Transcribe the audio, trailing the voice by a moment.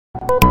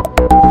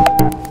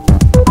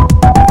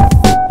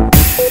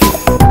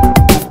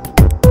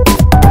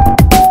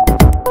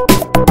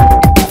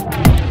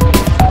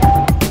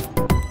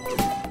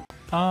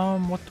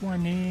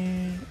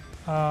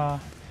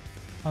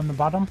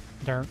bottom?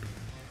 Dirt.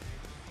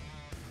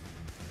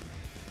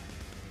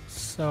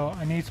 So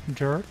I need some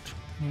dirt.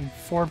 I need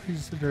 4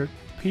 pieces of dirt.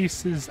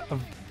 Pieces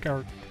of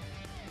dirt.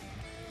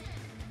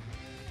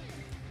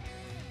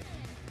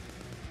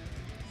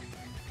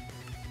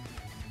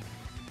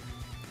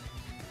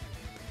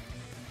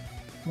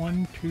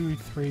 One, two,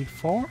 three,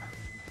 4.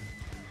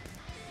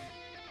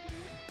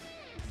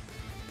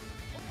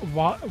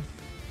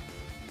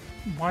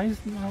 Why is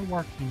it not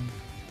working?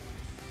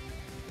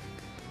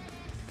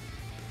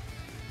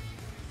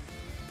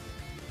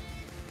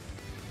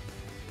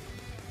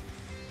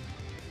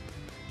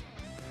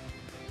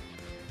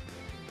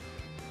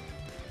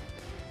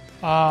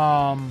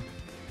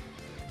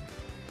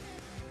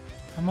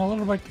 I'm a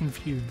little bit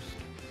confused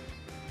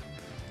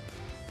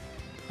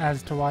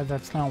as to why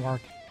that's not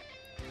working.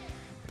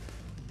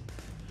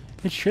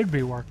 It should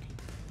be working.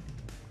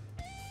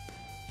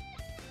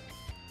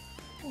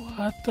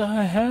 What the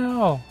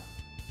hell?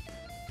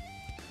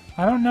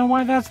 I don't know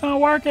why that's not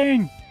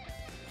working.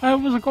 I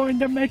was going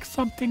to make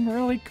something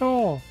really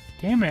cool.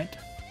 Damn it.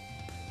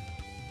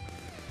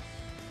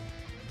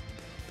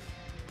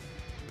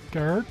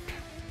 Dirt.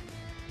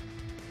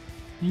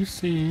 New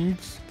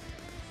seeds.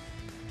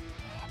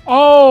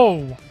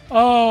 Oh!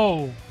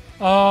 Oh!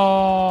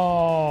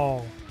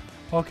 Oh!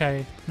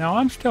 Okay. Now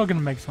I'm still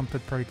gonna make something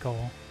pretty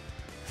cool.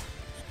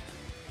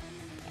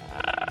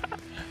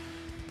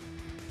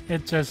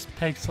 It just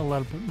takes a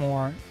little bit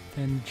more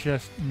than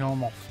just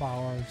normal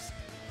flowers.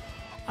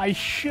 I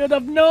should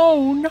have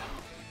known!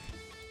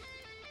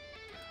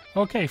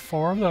 Okay,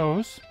 4 of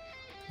those.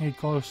 Need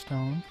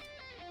glowstone.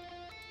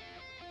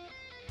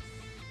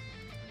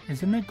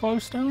 Isn't it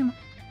glowstone?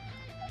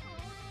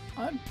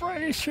 I'm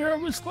pretty sure it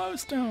was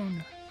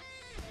glowstone.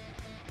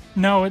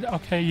 No,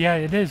 okay, yeah,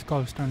 it is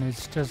glowstone.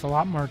 It's just a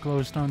lot more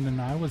glowstone than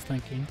I was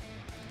thinking.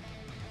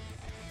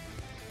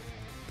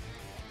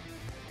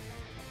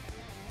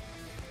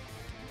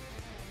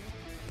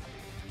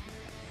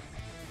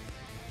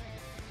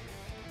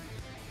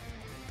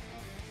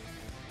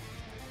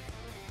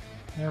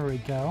 There we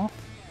go.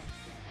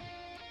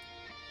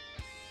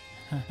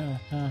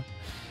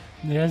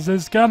 This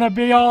is gonna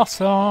be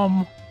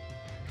awesome!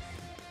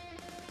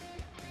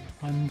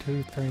 1,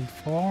 2, 3,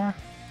 4.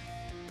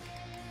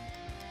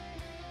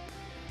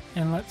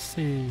 And let's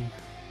see.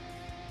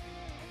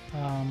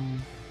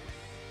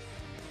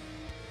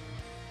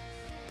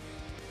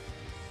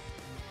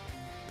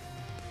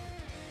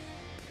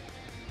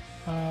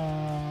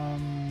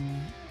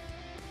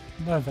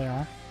 There they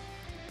are.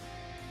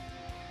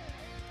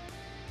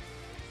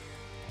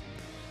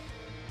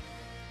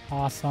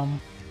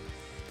 Awesome.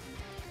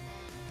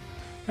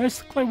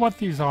 Basically what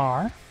these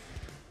are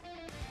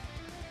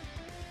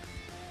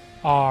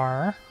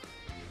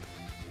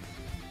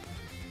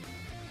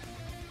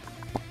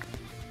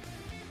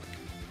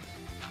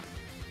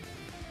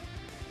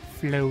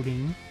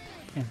floating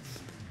plants.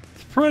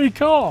 It's pretty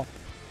cool.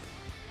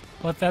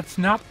 But that's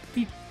not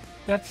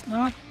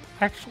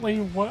actually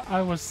what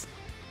I was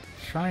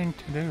trying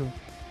to do.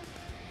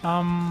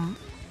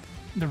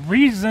 The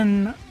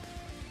reason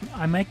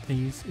I make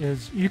these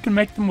is you can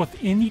make them with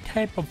any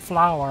type of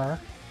flower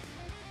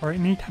or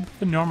any type of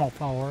the normal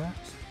flowers.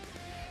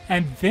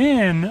 And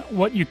then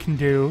what you can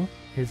do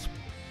is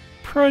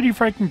pretty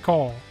freaking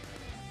cool.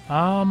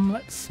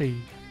 Let's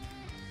see.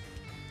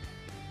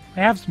 I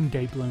have some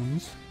day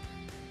blooms.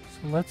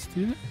 So let's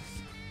do this.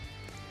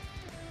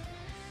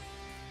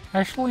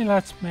 Actually,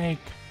 let's make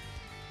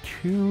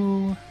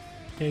 2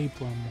 day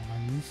bloom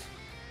ones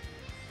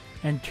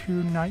and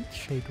 2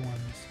 nightshade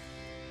ones.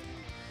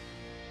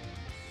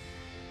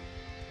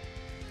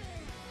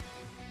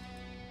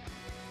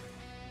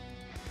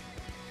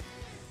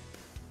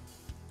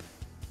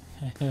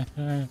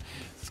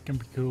 It's gonna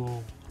be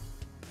cool.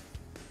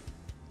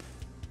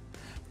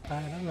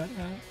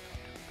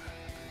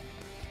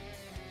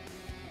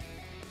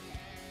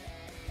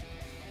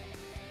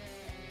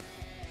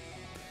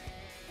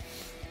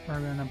 We're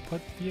gonna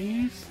put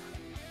these.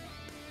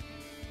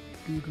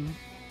 Doo-doo.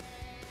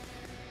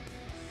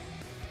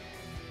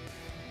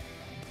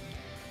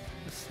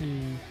 Let's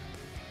see.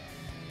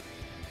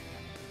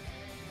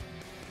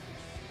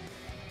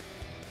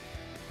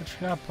 What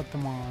should I put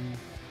them on?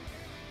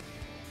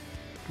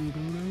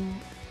 Doo-doo-doo.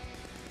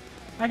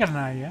 I got an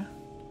idea.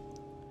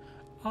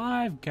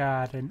 I've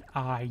got an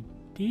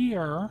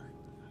idea.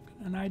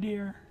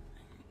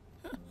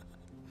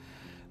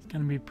 It's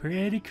gonna be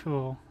pretty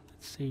cool.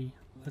 Let's see.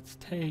 Let's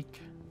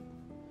take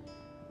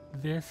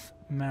this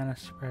mana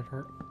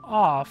spreader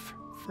off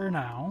for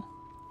now.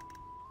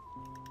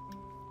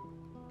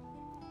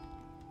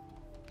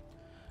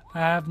 I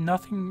have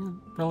nothing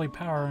really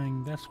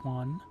powering this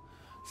one.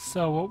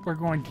 So what we're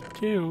going to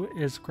do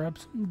is grab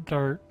some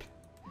dirt.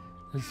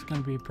 This is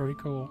going to be pretty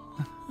cool.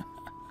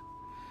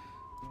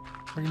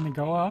 We're going to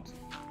go up.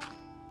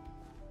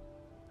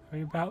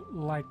 Probably about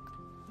like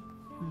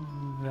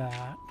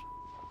that.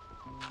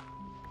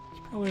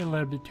 It's probably a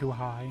little bit too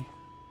high.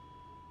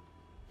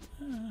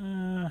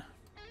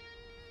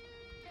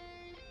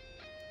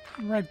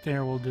 Right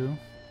there will do.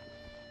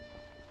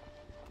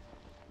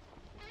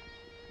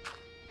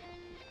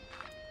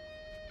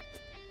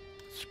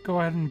 let's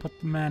go ahead and put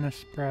the mana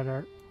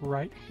spreader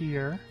right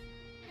here.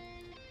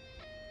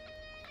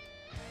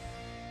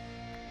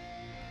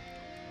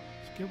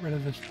 Let's get rid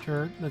of this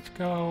dirt. Let's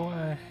go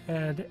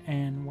ahead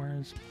and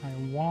where's my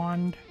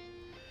wand?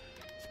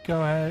 Let's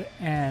go ahead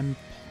and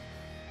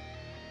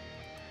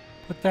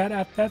put that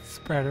at that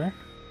spreader.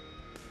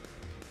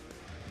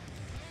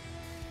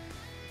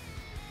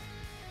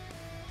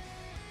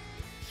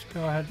 Let's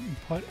go ahead and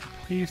put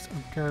a piece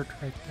of dirt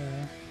right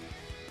there.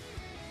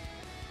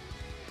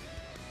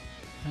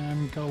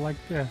 And go like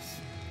this.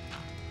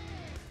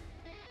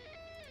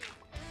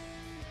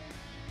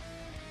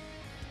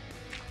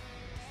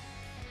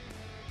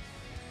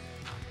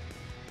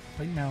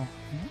 Wait, no. I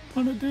don't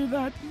want to do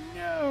that.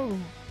 No!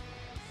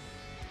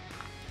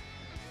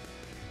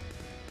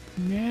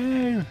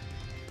 No!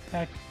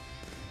 Heck.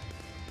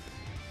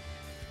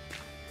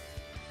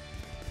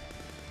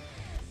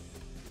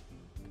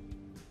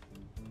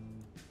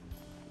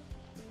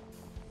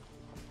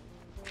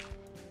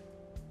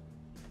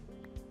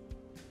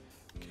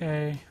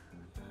 Okay.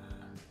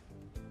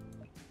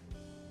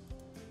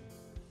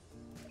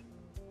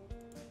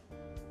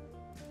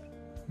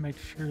 Make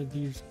sure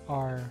these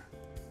are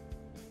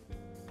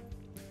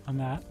on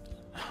that.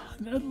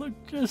 That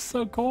looked just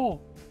so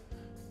cool.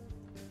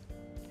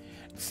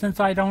 Since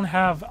I don't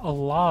have a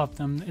lot of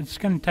them, it's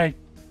going to take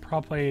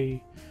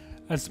probably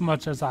as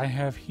much as I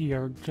have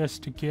here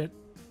just to get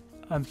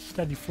a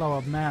steady flow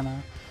of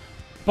mana.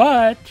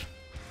 But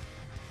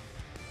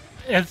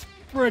it's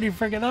pretty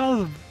freaking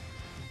awesome.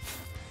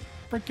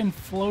 Freaking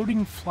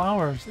floating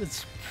flowers.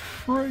 It's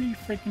pretty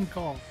freaking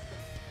cool.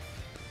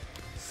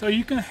 So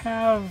you can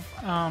have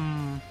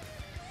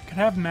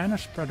mana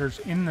spreaders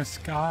in the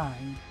sky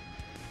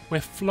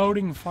with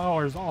floating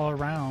flowers all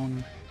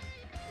around.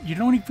 You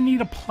don't even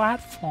need a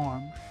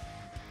platform.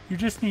 You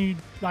just need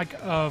like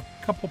a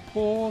couple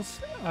poles,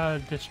 a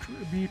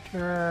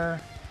distributor,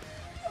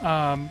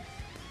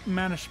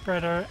 mana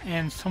spreader,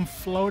 and some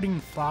floating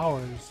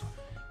flowers.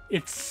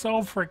 It's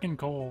so freaking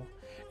cool.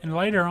 And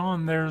later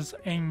on, there's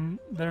an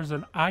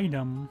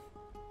item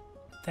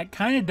that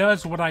kind of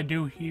does what I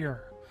do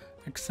here,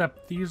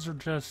 except these are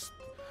just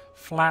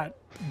flat,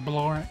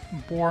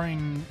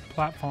 boring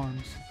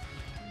platforms.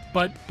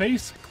 But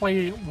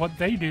basically, what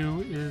they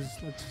do is,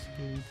 let's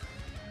see,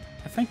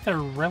 I think they're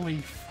really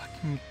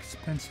fucking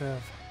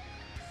expensive.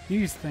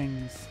 These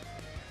things,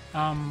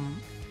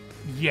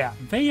 yeah,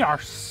 they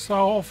are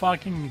so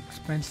fucking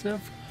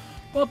expensive.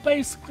 But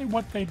basically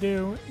what they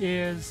do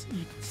is,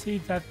 you can see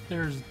that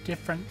there's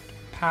different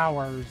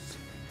powers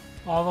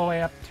all the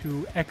way up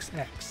to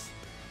XX.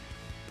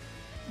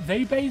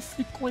 They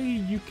basically,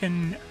 you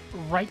can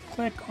right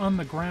click on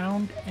the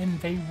ground and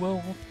they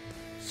will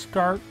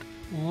start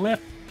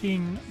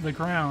lifting the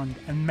ground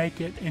and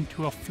make it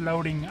into a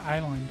floating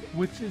island,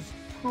 which is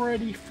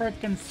pretty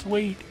freaking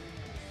sweet.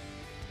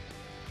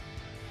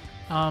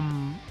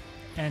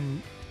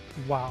 And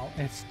wow,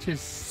 it's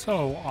just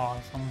so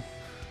awesome.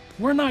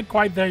 We're not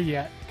quite there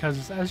yet,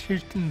 because as you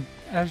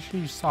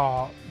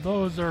saw,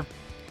 those are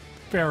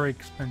very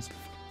expensive.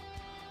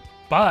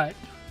 But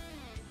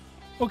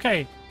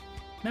okay,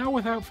 now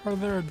without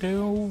further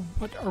ado,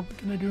 what are we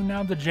gonna do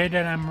now? The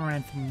Jaded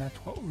Amaranthine. That's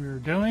what we were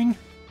doing,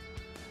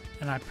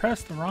 and I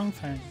pressed the wrong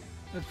thing.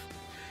 That's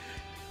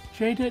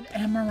Jaded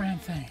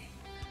Amaranthine.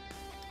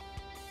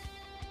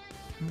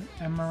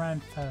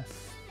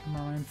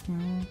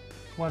 Amaranthine,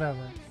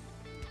 whatever.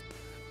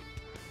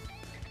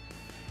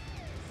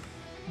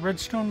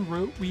 Redstone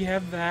root, we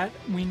have that.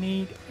 We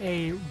need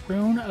a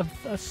rune of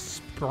the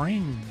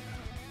spring,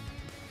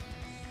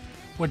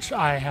 which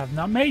I have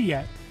not made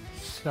yet.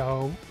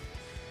 So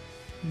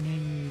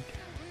need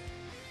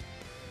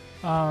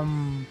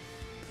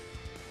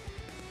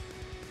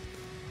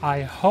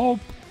I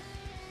hope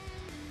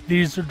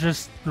these are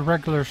just the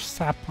regular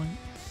saplings,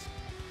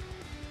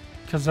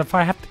 because if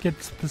I have to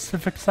get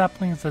specific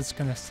saplings, that's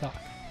gonna suck.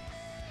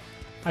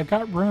 I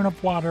got rune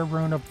of water,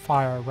 rune of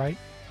fire, right?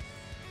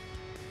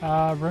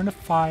 Rune of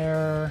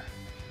fire,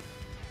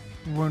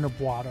 rune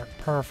of water,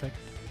 perfect.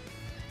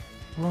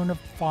 Rune of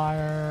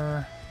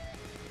fire,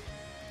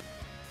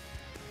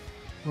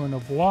 rune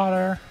of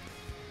water,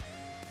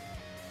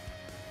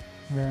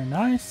 very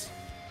nice.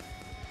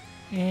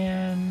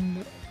 And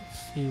let's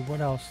see,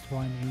 what else do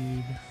I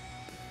need?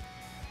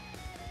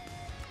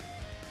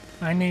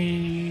 I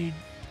need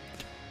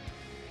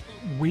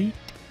wheat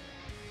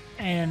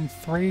and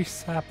 3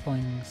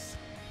 saplings.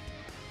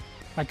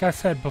 Like I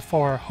said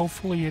before,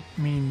 hopefully it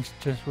means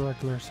just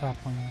regular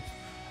saplings.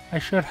 I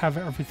should have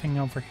everything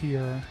over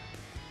here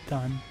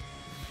done.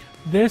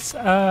 This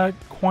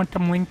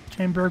quantum link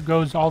chamber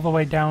goes all the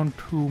way down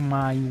to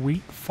my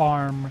wheat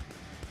farm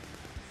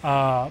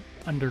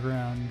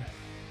underground.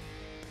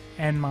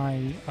 And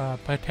my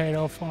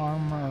potato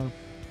farm, or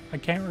I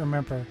can't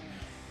remember.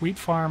 Wheat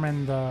farm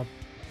and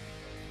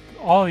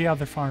all the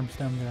other farms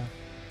down there.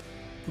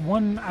 The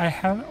one I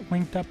haven't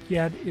linked up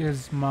yet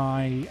is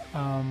my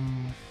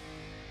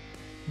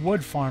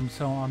wood farm,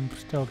 so I'm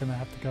still gonna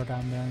have to go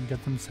down there and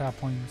get them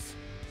saplings.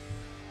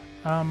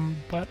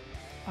 But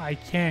I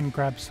can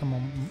grab some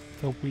of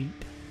the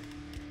wheat.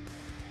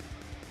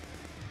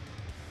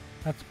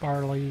 That's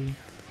barley.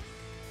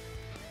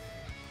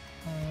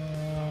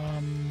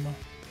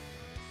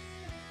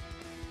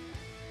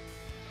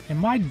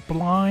 Am I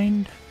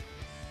blind?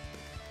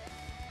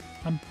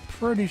 I'm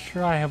pretty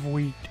sure I have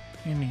wheat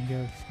in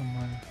here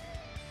somewhere.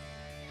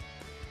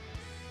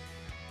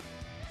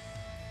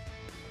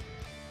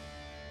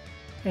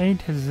 A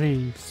to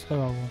Z,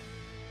 so...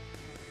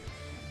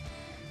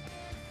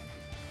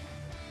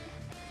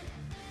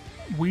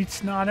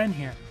 Wheat's not in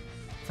here,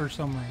 for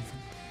some reason.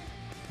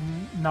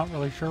 Not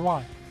really sure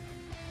why.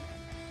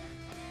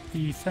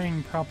 The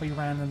thing probably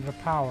ran out of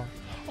power.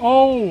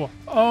 Oh!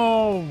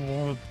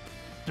 Oh!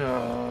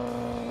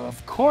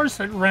 Of course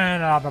it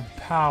ran out of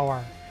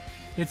power.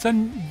 It's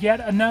yet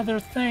another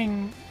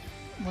thing.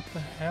 What the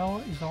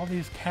hell is all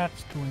these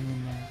cats doing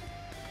in there?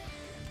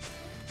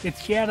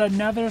 It's yet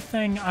another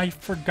thing I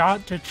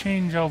forgot to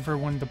change over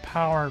when the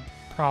power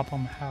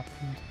problem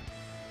happened.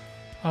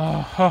 Oh,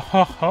 ho,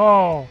 ho,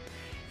 ho.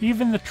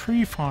 Even the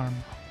tree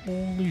farm.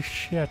 Holy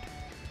shit.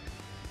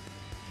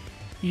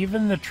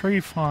 Even the tree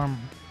farm.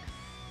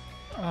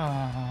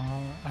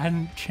 I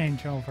hadn't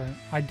changed over.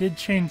 I did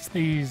change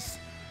these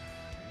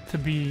to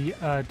be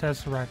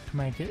Tesseract to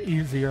make it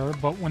easier,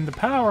 but when the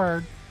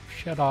power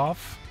shut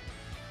off...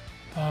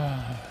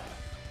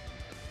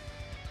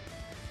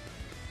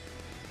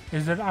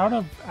 is it out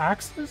of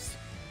axis?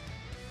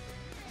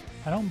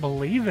 I don't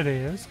believe it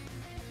is.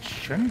 It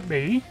shouldn't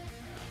be.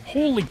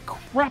 Holy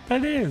crap,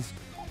 it is!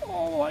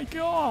 Oh my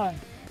god!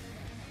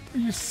 Are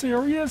you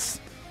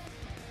serious?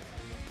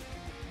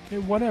 Okay,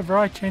 whatever,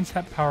 I changed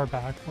that power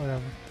back,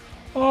 whatever.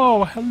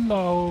 Oh,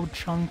 hello,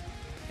 chunk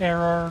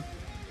error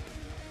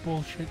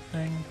bullshit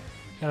thing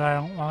that I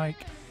don't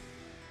like.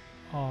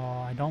 Oh,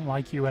 I don't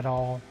like you at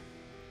all.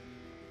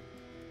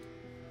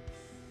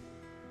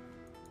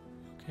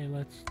 Okay,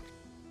 let's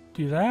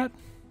do that.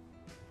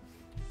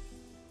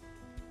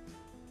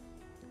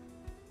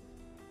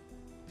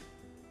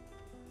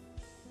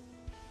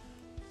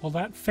 Will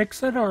that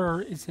fix it,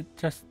 or is it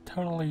just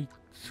totally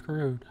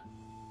screwed?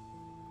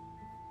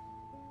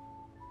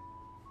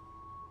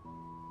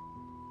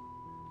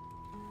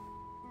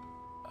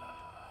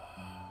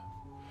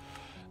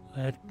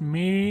 Let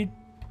me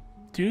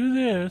do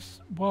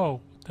this. Whoa,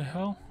 what the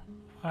hell?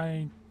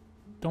 I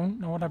don't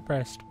know what I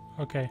pressed.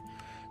 Okay.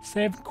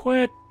 Save and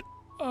quit.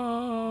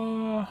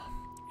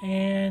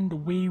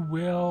 And we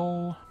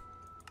will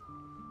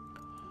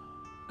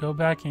go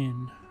back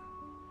in.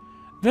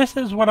 This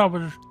is what I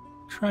was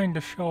trying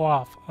to show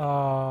off.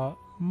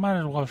 Might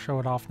as well show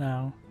it off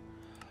now.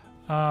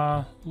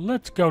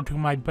 Let's go to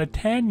my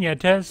Botania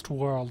test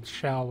world,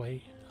 shall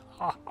we?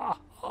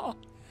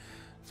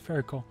 It's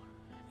very cool.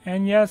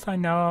 And yes, I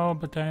know,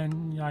 but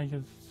then like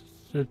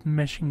it's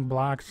missing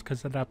blocks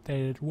because it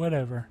updated.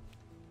 Whatever.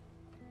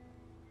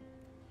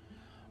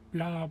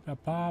 Blah blah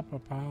blah blah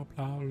blah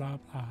blah blah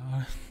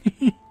blah.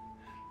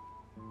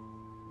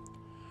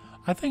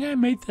 I think I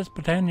made this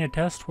Botania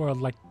test world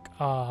like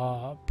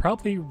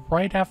probably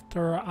right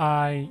after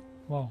I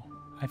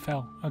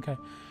fell. Okay.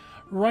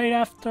 Right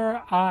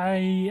after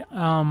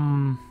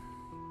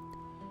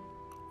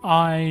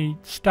I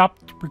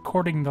stopped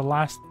recording the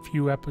last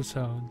few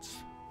episodes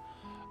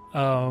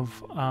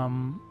of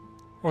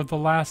or the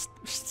last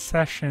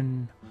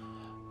session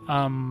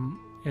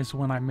is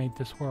when I made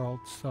this world.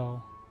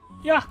 So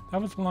yeah,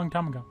 that was a long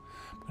time ago.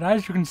 But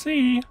as you can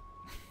see,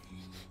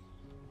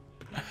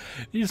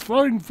 these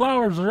floating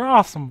flowers are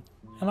awesome,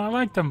 and I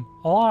like them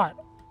a lot.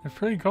 They're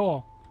pretty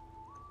cool.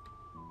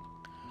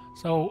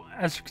 So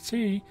as you can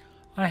see,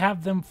 I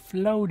have them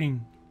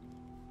floating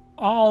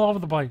all over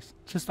the place.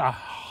 Just a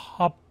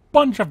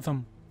bunch of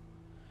them.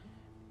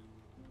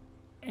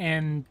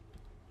 And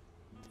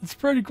it's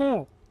pretty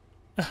cool.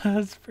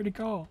 It's pretty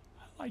cool.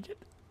 I like it.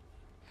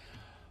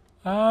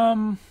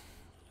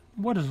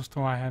 What else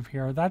do I have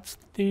here? That's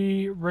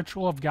the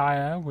Ritual of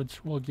Gaia,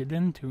 which we'll get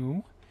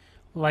into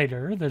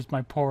later. There's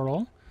my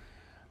portal.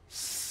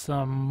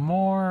 Some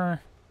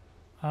more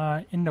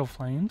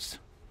Indoflames.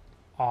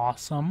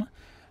 Awesome.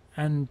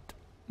 And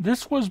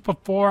this was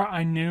before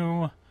I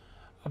knew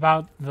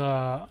about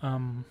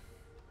the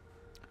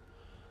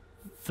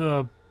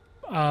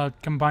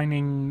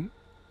combining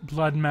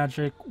blood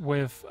magic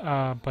with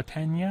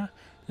Botania.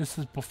 This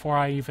is before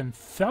I even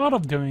thought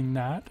of doing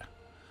that.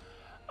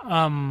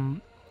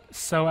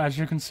 So as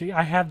you can see,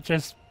 I have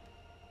just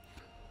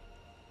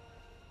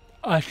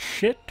a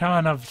shit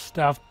ton of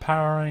stuff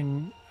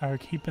powering or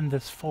keeping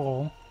this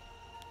full.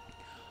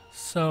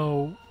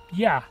 So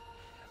yeah,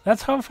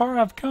 that's how far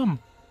I've come.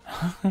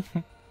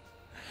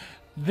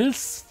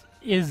 This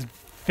is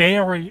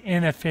very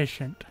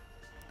inefficient.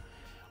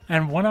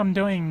 And what I'm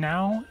doing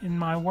now in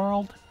my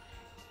world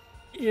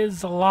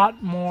is a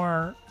lot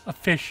more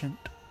efficient.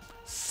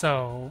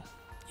 So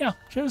yeah,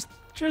 just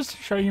to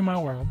show you my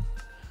world.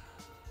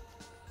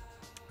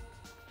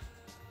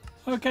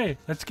 Okay,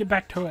 let's get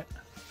back to it.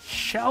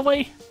 Shall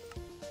we?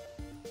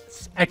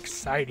 It's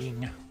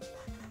exciting.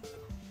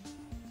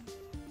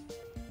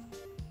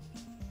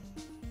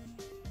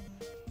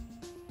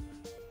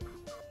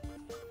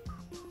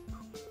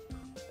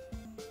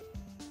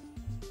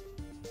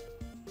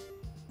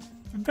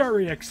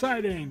 Very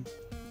exciting!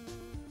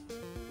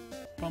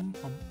 Bum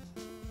bum.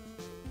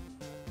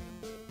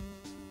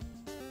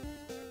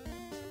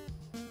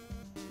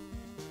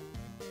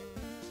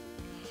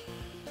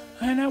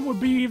 And it would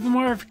be even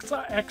more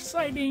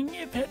exciting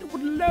if it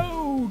would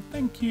load.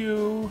 Thank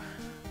you.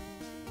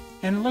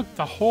 And look,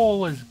 the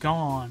hole is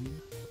gone.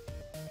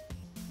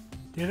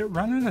 Did it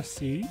run out of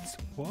seeds?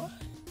 What?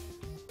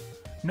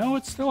 No,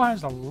 it still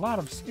has a lot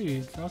of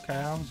seeds. Okay,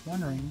 I was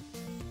wondering.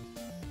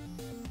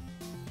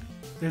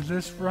 Did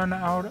this run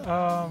out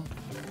of...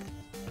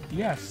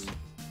 Yes.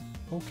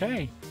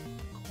 Okay.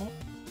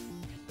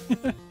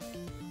 Cool.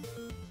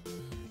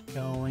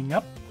 Going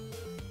up.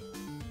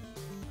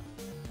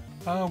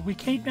 We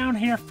came down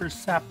here for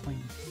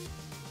saplings.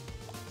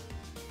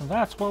 So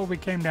that's what we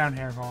came down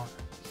here for.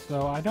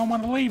 So I don't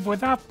want to leave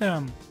without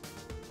them.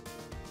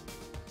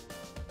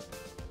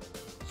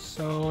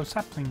 So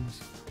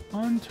saplings.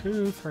 1,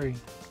 2, 3.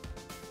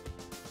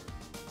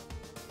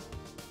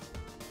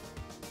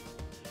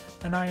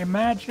 And I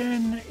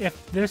imagine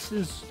if this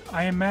is...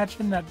 I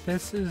imagine that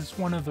this is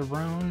one of the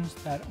runes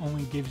that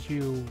only gives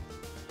you,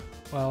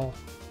 well,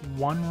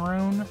 1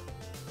 rune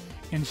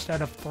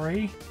instead of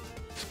 3.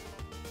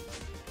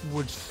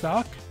 Would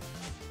suck,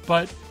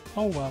 but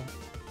oh well.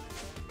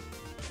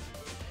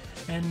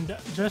 And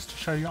just to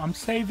show you, I'm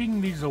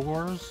saving these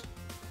ores,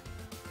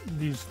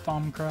 these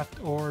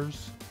Thumbcraft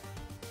ores.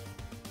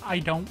 I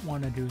don't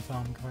want to do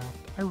Thumbcraft.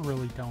 I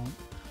really don't.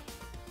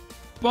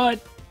 But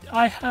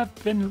I have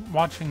been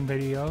watching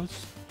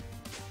videos,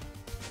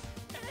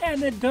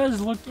 and it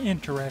does look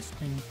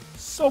interesting.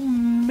 So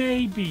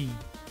maybe,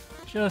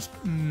 just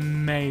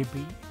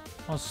maybe,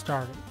 I'll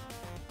start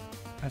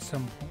it at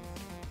some point.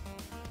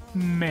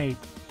 Maybe.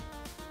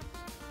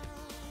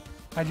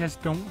 I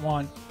just don't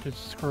want to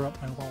screw up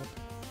my world.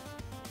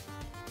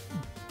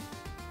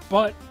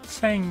 But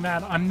saying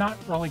that, I'm not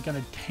really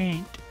gonna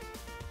taint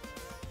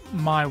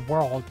my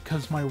world,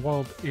 because my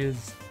world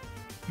is,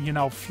 you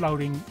know,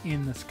 floating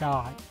in the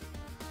sky.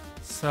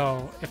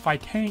 So if I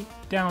taint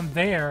down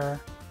there,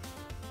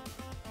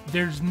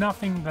 there's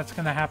nothing that's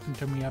gonna happen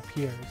to me up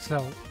here.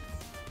 So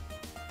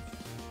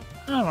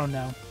I don't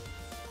know.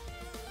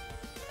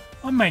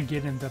 I might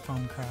get into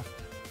Thumbcraft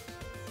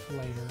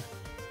later.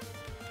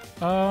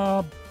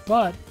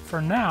 But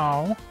for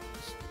now,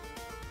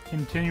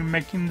 continue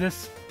making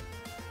this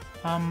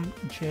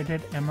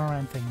jaded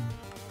amaranthine.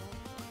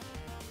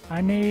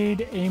 I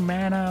need a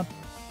mana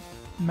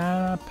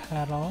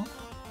petal,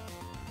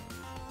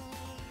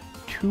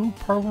 2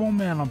 purple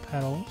mana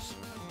petals,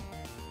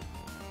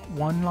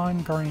 1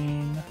 lime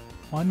green,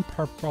 1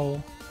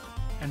 purple,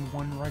 and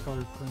 1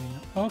 regular green.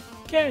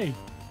 Okay,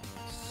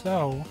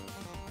 so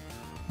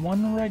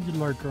 1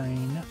 regular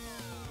green,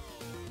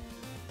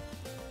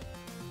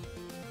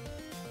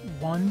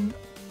 1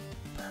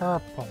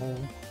 purple,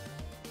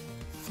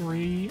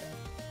 3,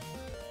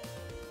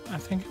 I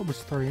think it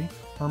was 3,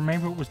 or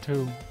maybe it was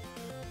 2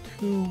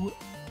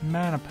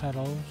 mana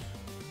petals,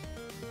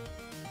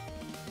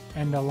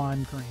 and a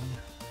lime green.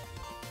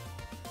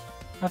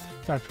 I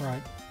think that's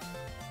right.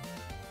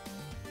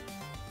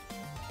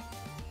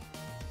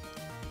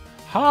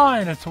 Ha!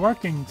 And it's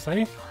working,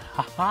 see?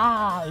 Ha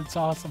ha! It's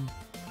awesome.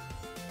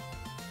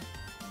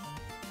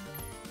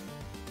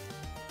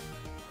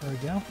 There we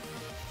go.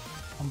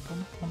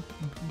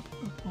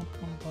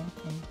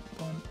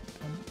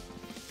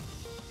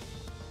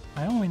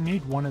 I only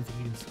need 1 of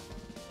these,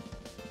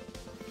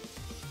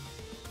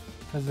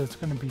 because it's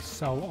going to be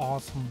so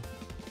awesome.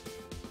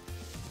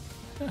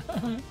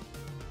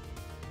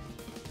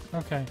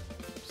 Okay,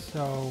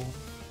 so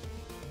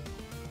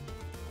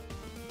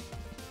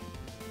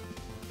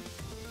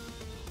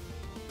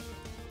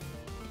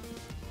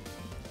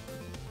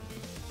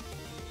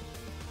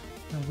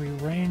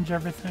rearrange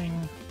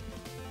everything.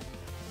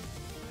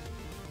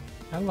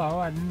 Hello,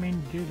 I didn't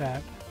mean to do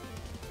that.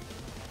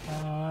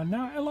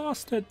 No, I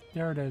lost it.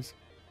 There it is.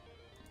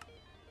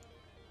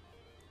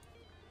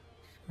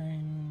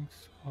 String,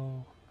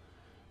 so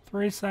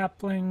 3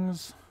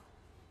 saplings,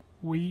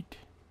 wheat,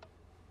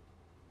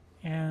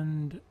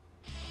 and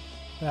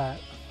that.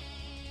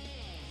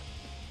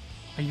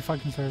 Are you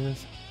fucking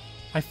serious?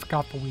 I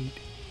forgot the wheat.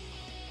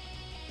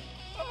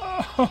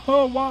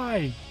 Oh,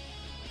 why?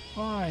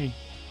 Why?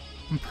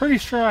 I'm pretty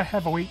sure I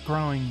have a wheat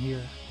growing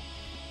here.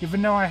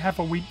 Even though I have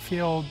a wheat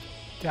field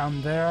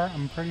down there,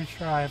 I'm pretty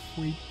sure I have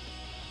wheat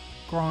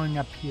growing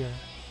up here.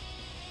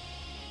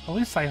 At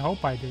least I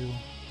hope I do.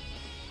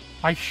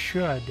 I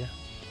should.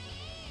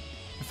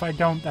 If I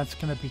don't, that's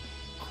gonna be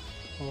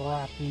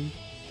crappy.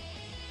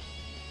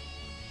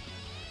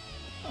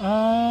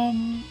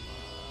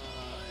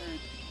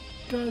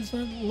 It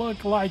doesn't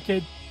look like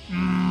it.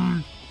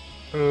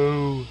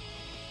 Oh.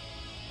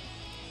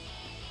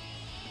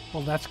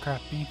 Well, that's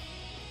crappy.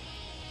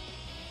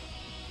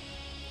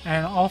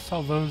 And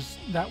also,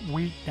 that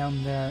wheat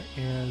down there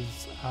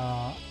is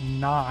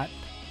not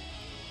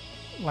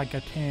like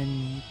a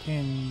tin.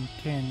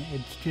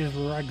 It's just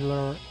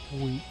regular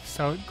wheat,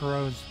 so it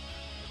grows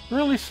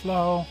really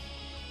slow.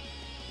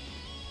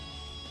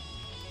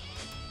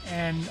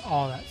 and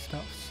all that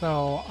stuff.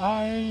 So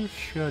I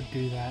should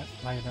do that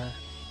later.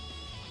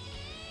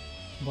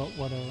 But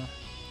whatever.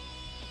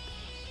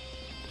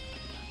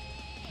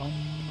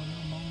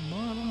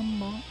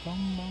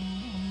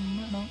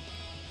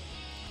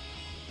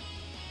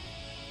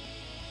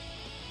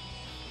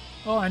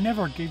 Oh, I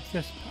never gave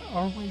this.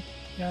 Oh wait,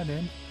 yeah I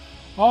did.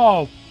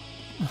 Oh,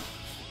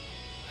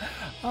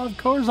 of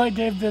course I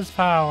gave this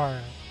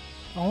power.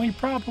 The only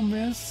problem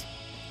is,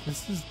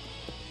 this is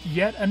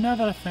yet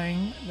another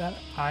thing that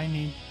I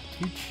need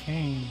to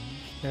change.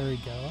 There we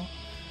go.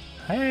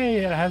 Hey,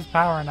 it has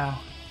power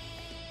now.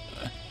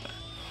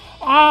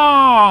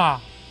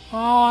 Ah!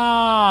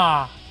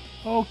 Ah!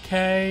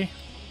 Okay.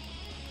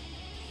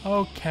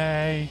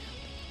 Okay.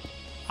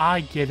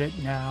 I get it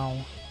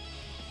now.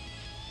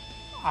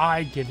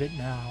 I get it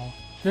now.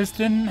 This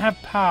didn't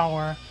have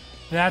power.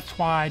 That's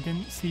why I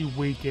didn't see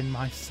weak in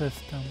my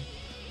system.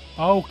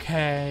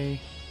 Okay.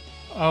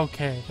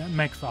 Okay, that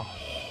makes a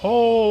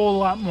whole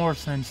lot more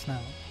sense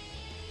now.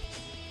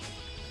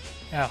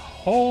 A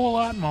whole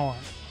lot more.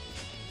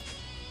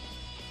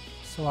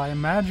 So I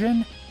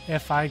imagine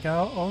if I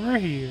go over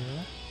here,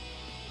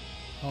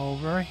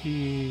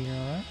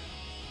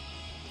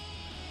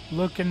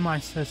 look in my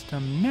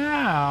system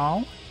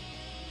now,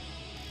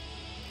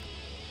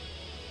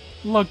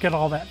 look at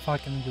all that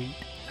fucking wheat.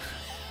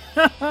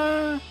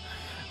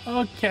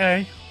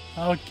 Okay,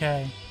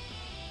 okay.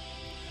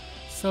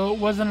 So it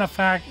wasn't a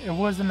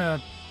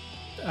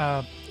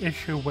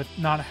issue with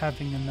not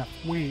having enough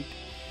wheat.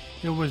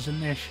 It was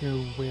an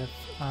issue with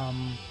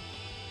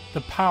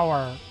the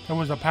power. There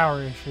was a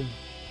power issue.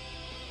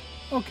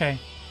 Okay,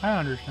 I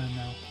understand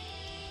now.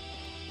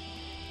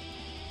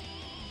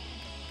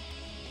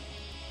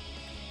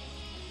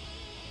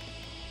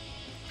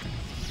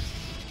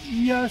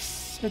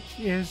 Yes, it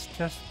is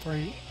just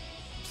 3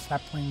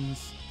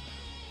 saplings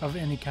of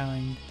any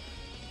kind.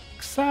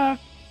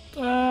 Except,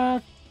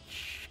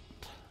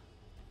 shit.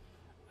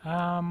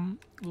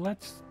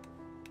 Let's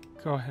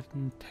go ahead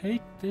and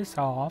take this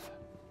off.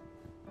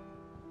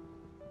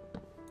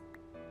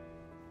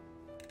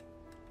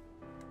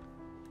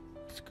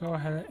 Let's go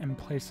ahead and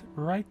place it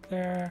right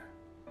there.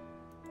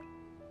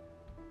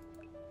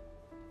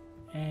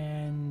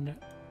 And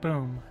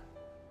boom.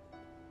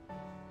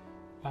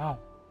 Wow.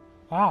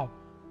 Wow.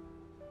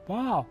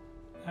 Wow.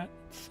 That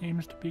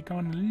seems to be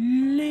going a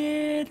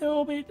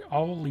little bit...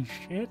 Holy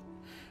shit.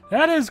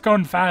 That is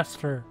going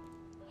faster.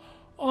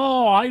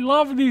 Oh, I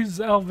love these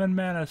Elven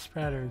Mana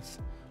Spreaders.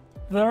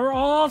 They're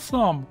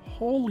awesome.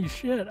 Holy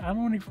shit. I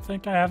don't even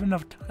think I have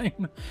enough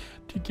time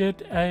to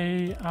get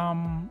a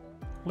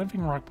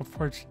living rock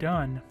before it's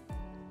done.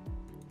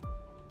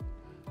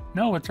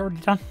 No, it's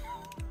already done.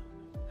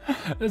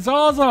 It's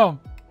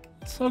awesome.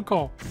 It's so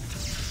cool.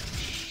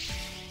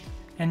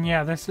 And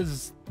yeah, this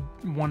is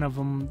one of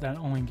them that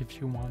only gives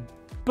you 1.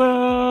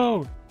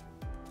 Boo!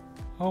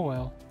 Oh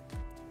well.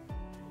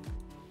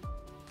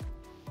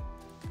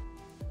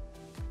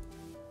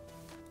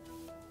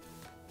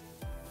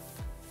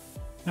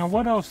 Now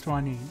what else do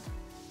I need?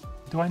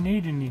 Do I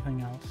need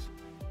anything else?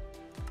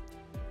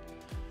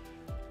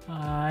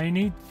 I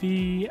need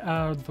the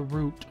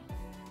root.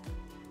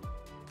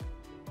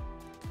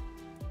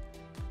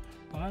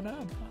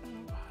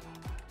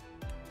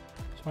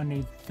 So I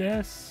need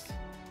this,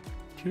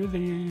 2 of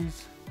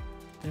these,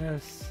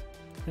 this,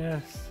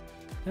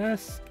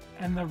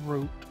 and the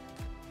root.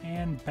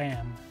 And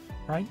bam.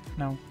 Right?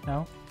 No.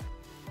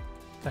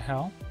 The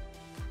hell?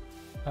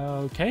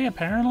 Okay,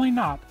 apparently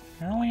not.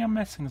 Apparently I'm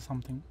missing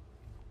something.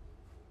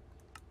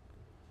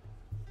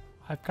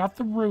 I've got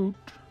the root.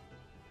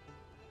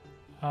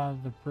 I've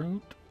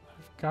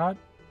got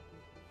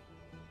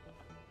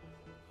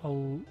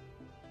a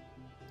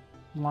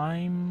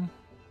lime.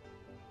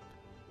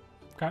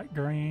 I've got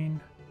green.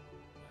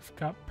 I've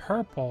got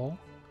purple.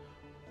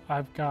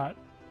 I've got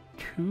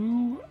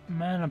 2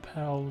 mana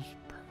petals.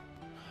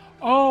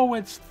 Oh,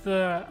 it's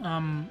the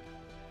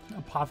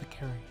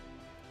apothecary.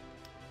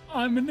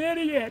 I'm an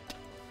idiot.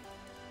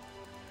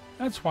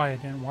 That's why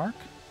it didn't work.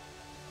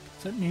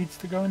 Because it needs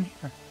to go in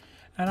here.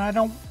 And I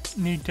don't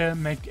need to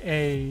make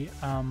a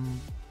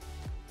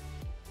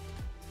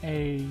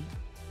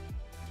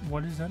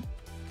what is it?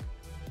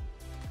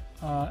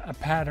 A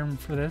pattern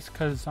for this,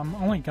 because I'm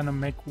only gonna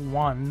make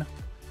 1.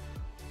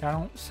 I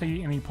don't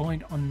see any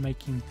point on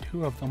making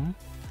 2 of them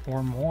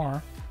or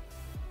more.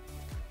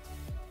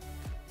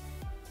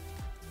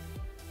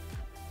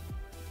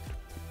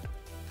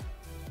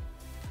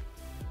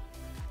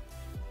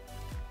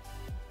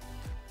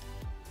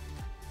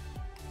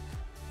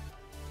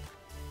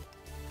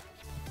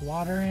 Put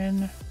water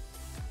in.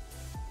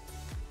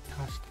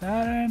 Toss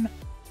that in.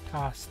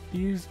 Toss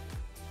these.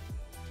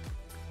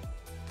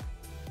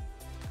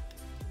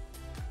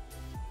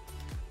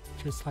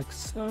 Just like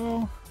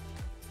so.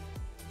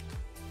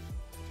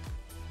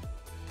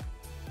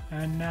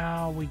 And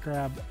now we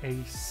grab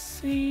a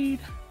seed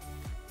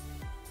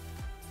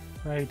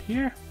right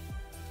here.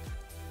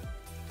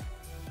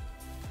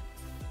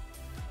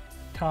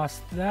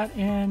 Toss that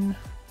in.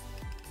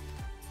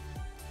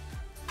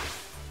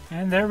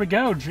 And there we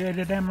go,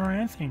 Jaded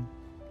Amaranthine.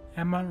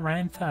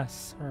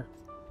 Amaranthus, or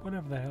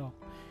whatever the hell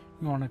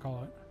you want to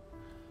call it.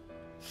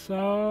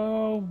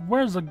 So,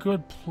 where's a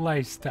good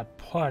place to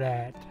put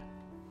it?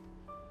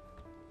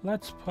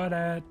 Let's put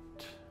it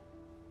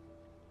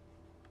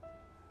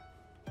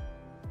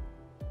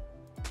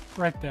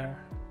right there.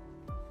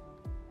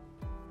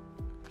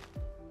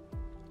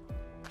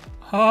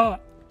 Oh,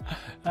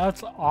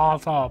 that's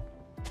awesome.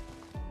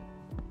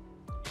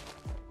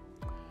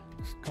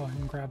 Just go ahead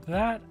and grab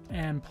that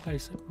and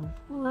place it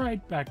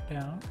right back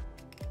down.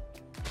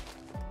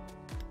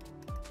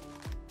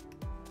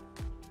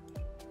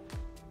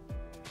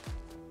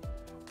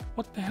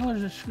 What the hell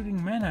is it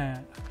shooting mana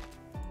at?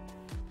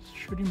 It's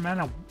shooting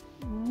mana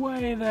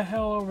way the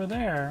hell over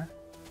there.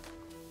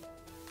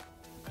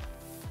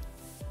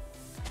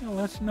 Yeah,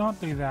 let's not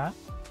do that.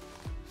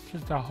 It's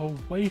just a whole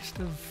waste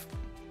of...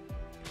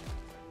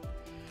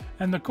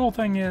 And the cool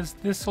thing is,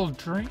 this'll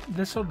drain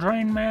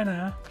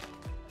mana.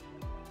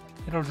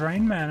 It'll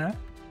drain mana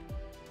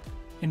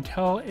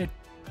until it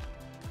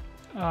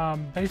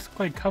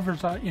basically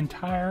covers the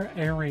entire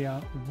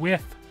area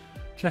with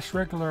just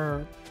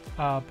regular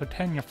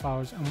Botania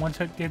flowers, and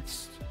once it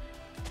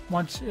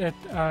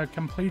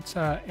completes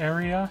an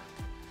area,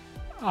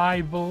 I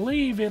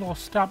believe it'll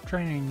stop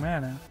draining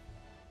mana.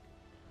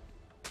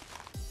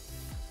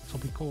 This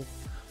will be cool.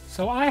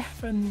 So I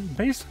have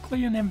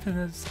basically an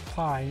infinite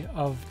supply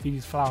of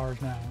these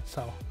flowers now.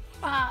 So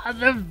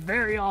that's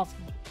very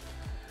awesome.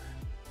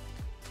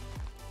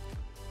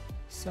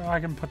 So I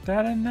can put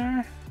that in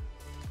there.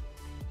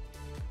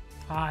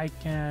 I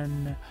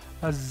can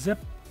zip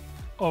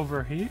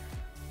over here.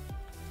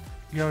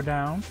 Go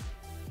down.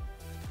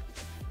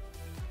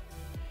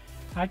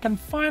 I can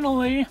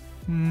finally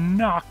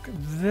knock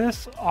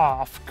this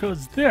off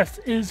because this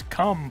is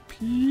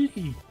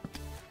complete.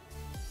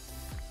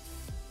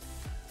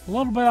 A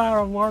little bit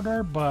out of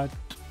order, but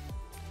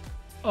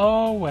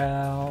oh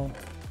well.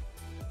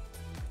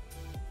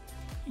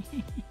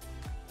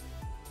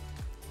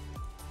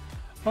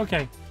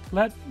 Okay,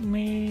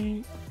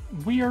 we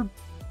are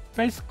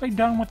basically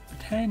done with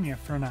Botania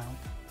for now.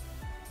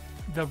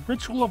 The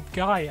Ritual of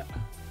Gaia.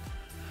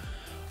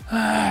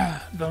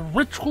 The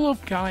Ritual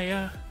of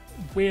Gaia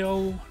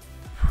will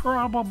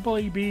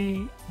probably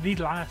be the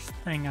last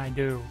thing I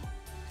do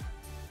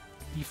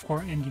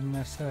before ending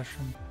this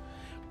session.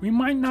 We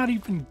might not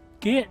even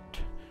get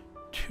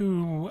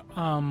to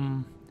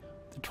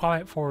the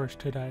Twilight Forest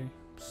today,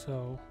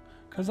 so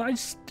because I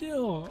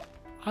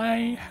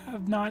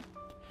have not,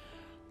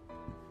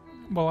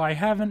 well, I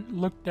haven't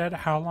looked at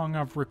how long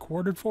I've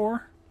recorded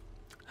for,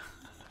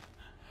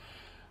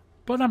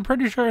 but I'm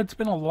pretty sure it's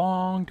been a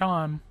long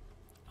time.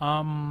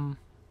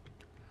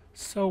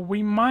 So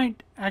we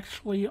might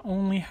actually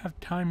only have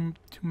time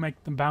to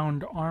make the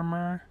bound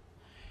armor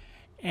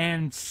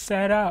and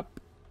set up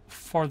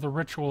for the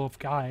Ritual of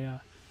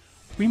Gaia.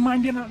 We might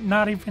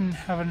not even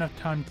have enough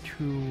time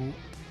to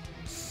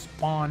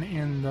spawn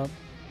in the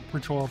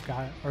Ritual of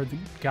Gaia, or the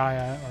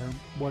Gaia, or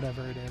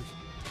whatever it is.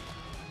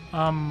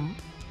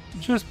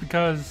 Just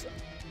because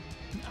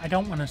I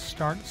don't want to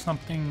start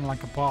something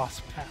like a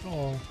boss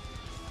battle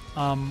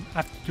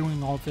after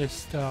doing all this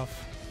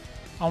stuff.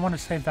 I want to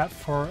save that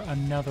for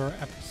another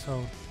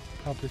episode,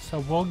 probably. So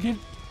we'll get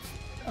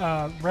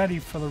ready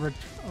for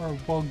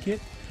we'll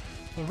get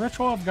the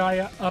Ritual of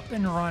Gaia up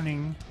and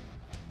running,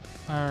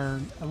 or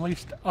at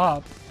least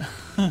up,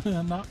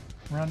 not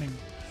running.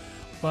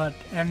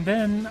 And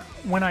then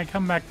when I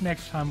come back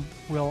next time,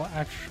 we'll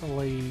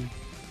actually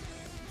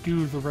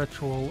do the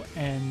ritual,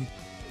 and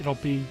it'll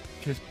be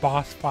just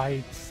boss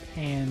fights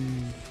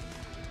and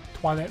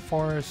Twilight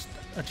Forest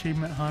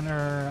Achievement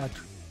Hunter,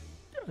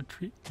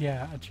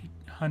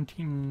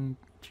 hunting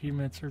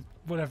achievements, or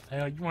whatever the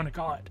hell you want to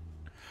call it.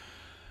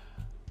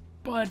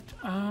 But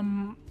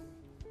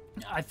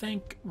I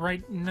think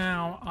right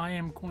now I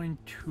am going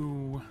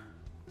to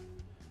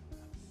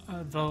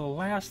the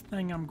last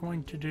thing I'm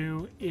going to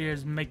do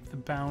is make the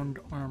bound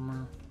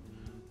armor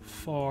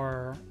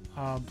for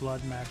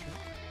blood magic,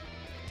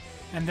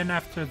 and then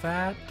after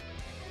that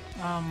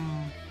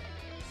I'm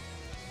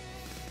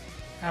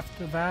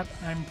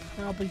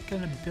probably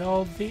gonna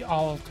build the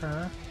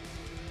altar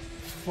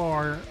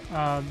for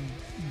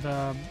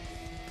the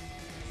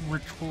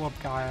Ritual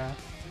of Gaia,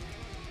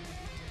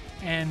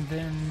 and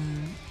then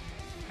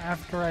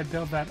after I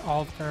build that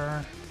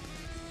altar,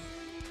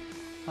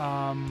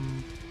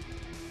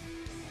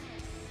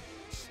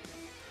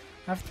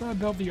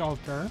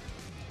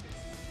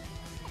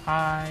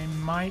 I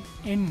might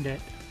end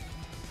it,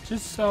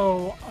 just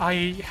so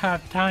I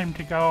have time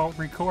to go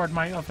record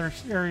my other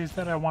series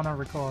that I want to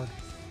record.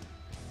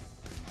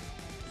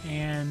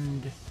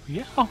 And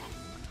yeah,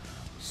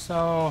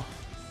 so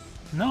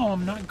no,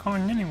 I'm not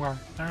going anywhere.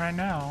 Not right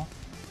now.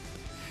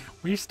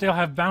 We still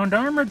have bound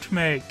armor to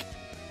make.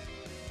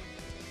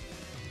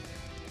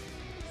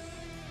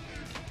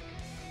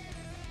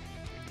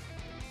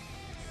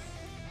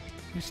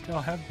 We still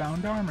have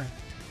bound armor.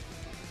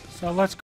 So let's